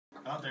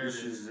Oh, there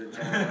This it is is.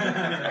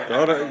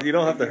 You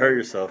don't have to hurt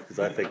yourself because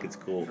I think it's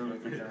cool. My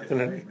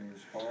name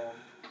is Paul.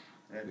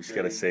 We just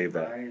gotta save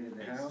that. Brian in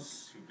the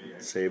house.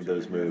 Save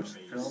those moves.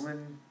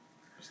 Filming.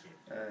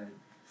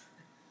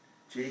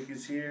 Jake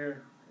is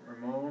here.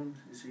 Ramon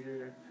is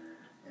here.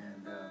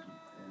 And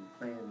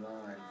playing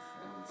live. And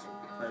it's a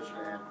pleasure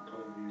to have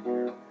both of you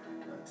here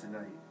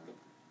tonight.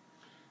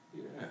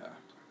 Yeah.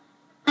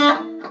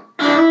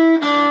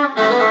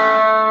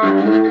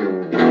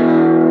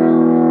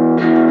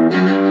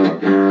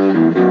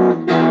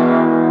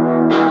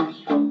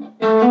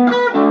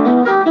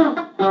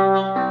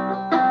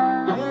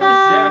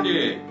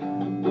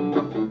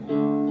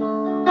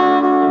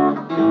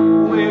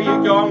 Where you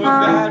going with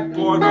that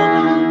boy?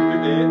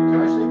 Can I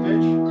say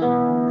bitch?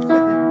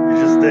 You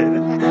just did.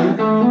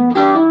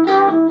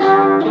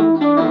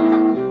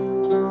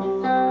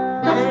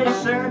 Hey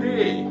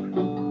Sandy,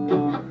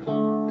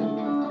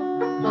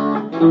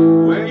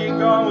 where you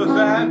going with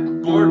that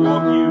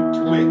boardwalk, you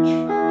twitch?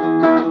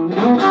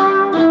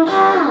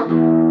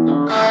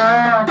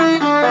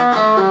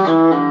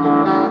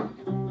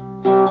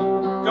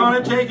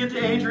 Gonna take it to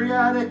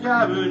Adriatic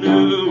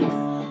Avenue,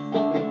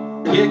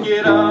 pick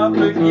it up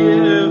and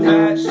give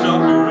that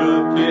sucker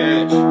a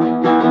pitch.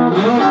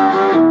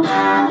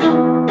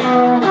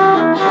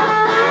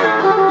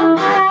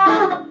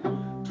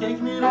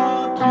 Taking it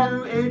up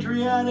to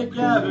Adriatic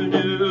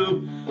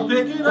Avenue,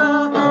 pick it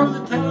up over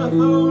the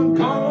telephone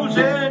poles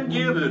and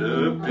give it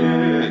a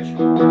pitch.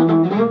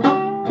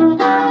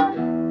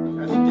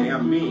 That's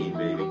damn mean,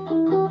 baby.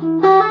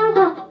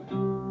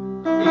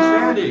 Hey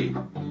Sandy,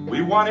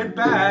 we want it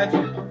back.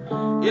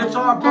 It's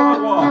our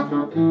boardwalk.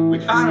 We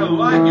kind of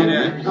like it,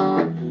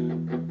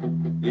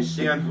 and these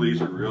sand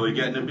fleas are really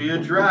getting to be a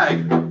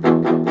drag.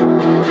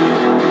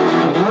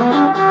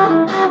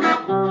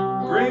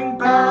 Bring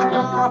back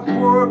our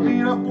poor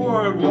beat-up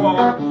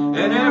boardwalk,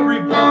 and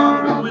every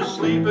bum who was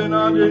sleeping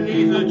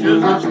underneath it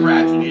just was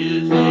scratching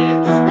his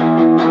hips.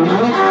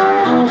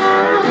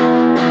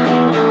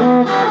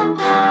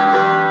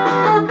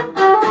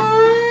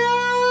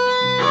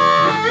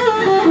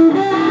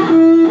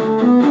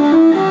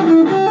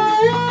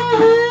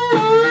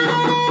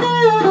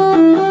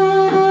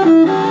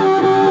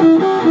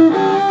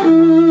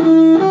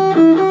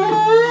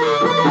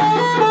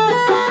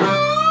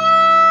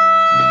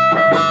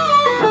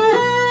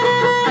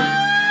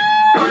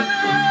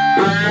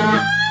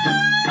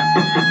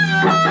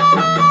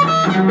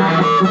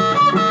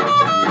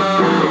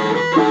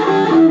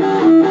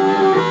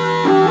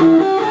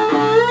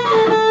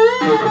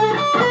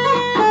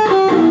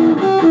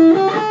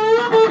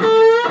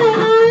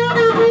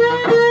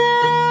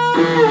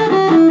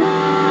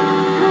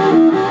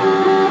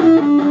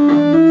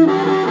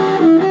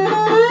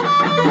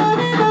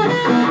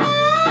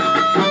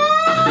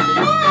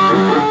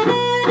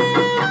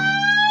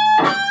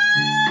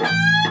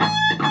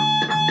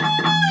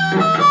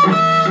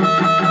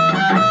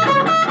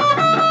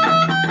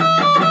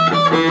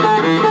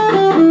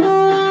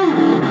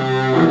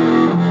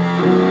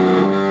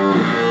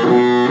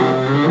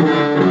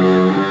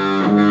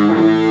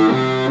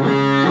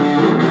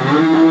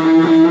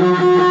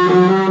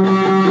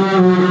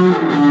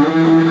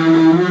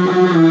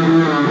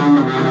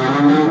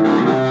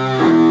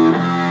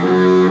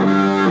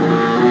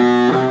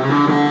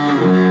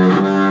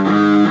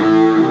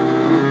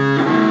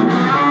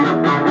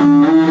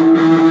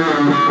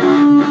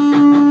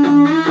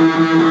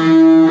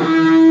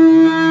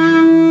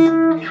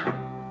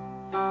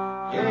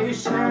 Hey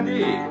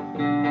Sandy,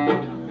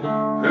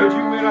 heard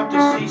you went up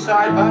to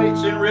Seaside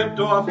Heights and ripped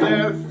off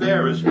their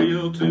Ferris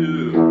wheel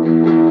too.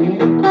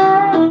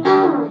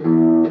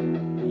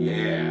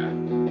 Yeah.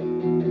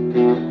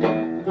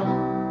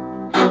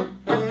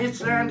 Hey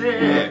Sandy,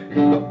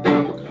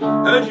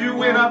 heard you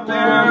went up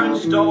there and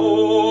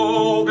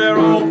stole their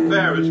old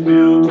Ferris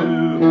wheel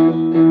too.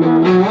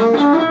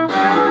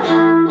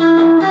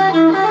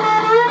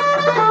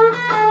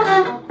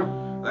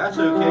 That's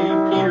okay,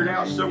 you petered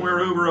out somewhere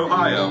over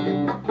Ohio,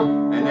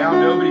 and now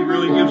nobody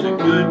really gives a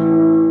good,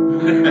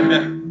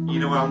 you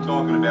know what I'm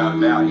talking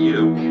about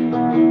you.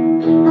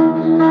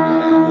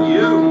 Yeah,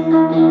 you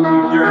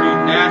dirty,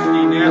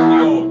 nasty, nasty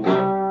old,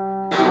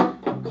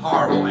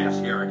 horrible ass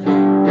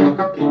hurricane.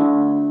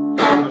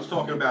 I was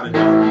talking about a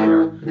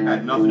donkey there,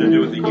 had nothing to do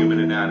with the human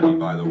anatomy,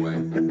 by the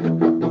way.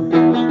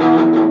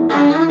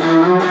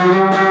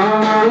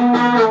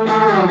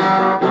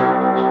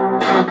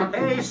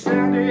 Hey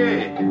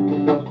Sandy,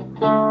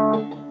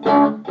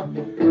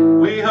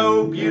 we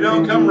hope you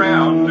don't come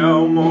round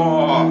no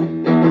more.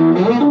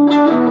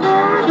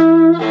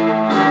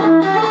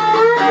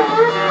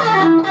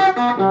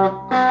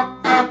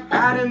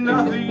 Had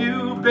enough of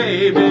you,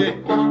 baby.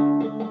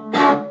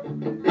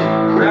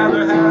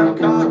 Rather have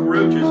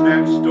cockroaches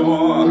next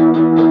door.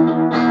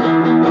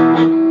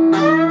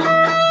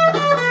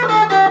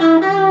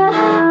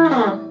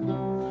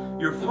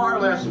 You're far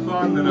less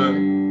fun than a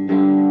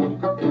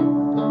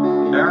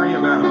Barry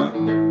Amenema.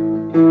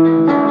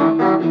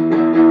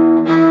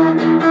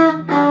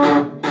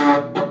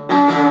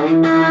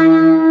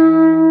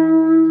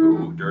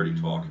 Ooh, dirty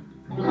talk.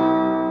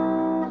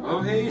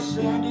 Oh, hey,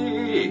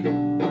 Sandy.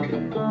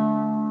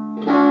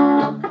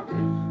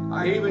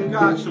 I even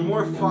got some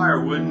more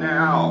firewood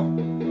now.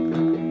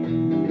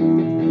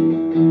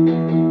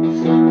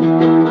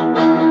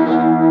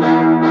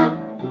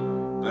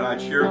 But I'd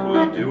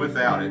cheerfully do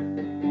without it.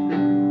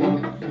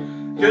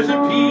 'Cause a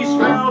piece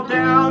fell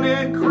down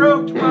and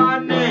croaked my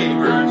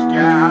neighbor's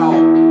cow.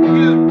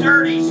 You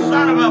dirty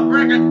son of a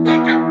brickin'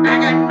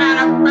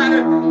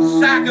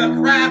 sack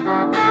of crap.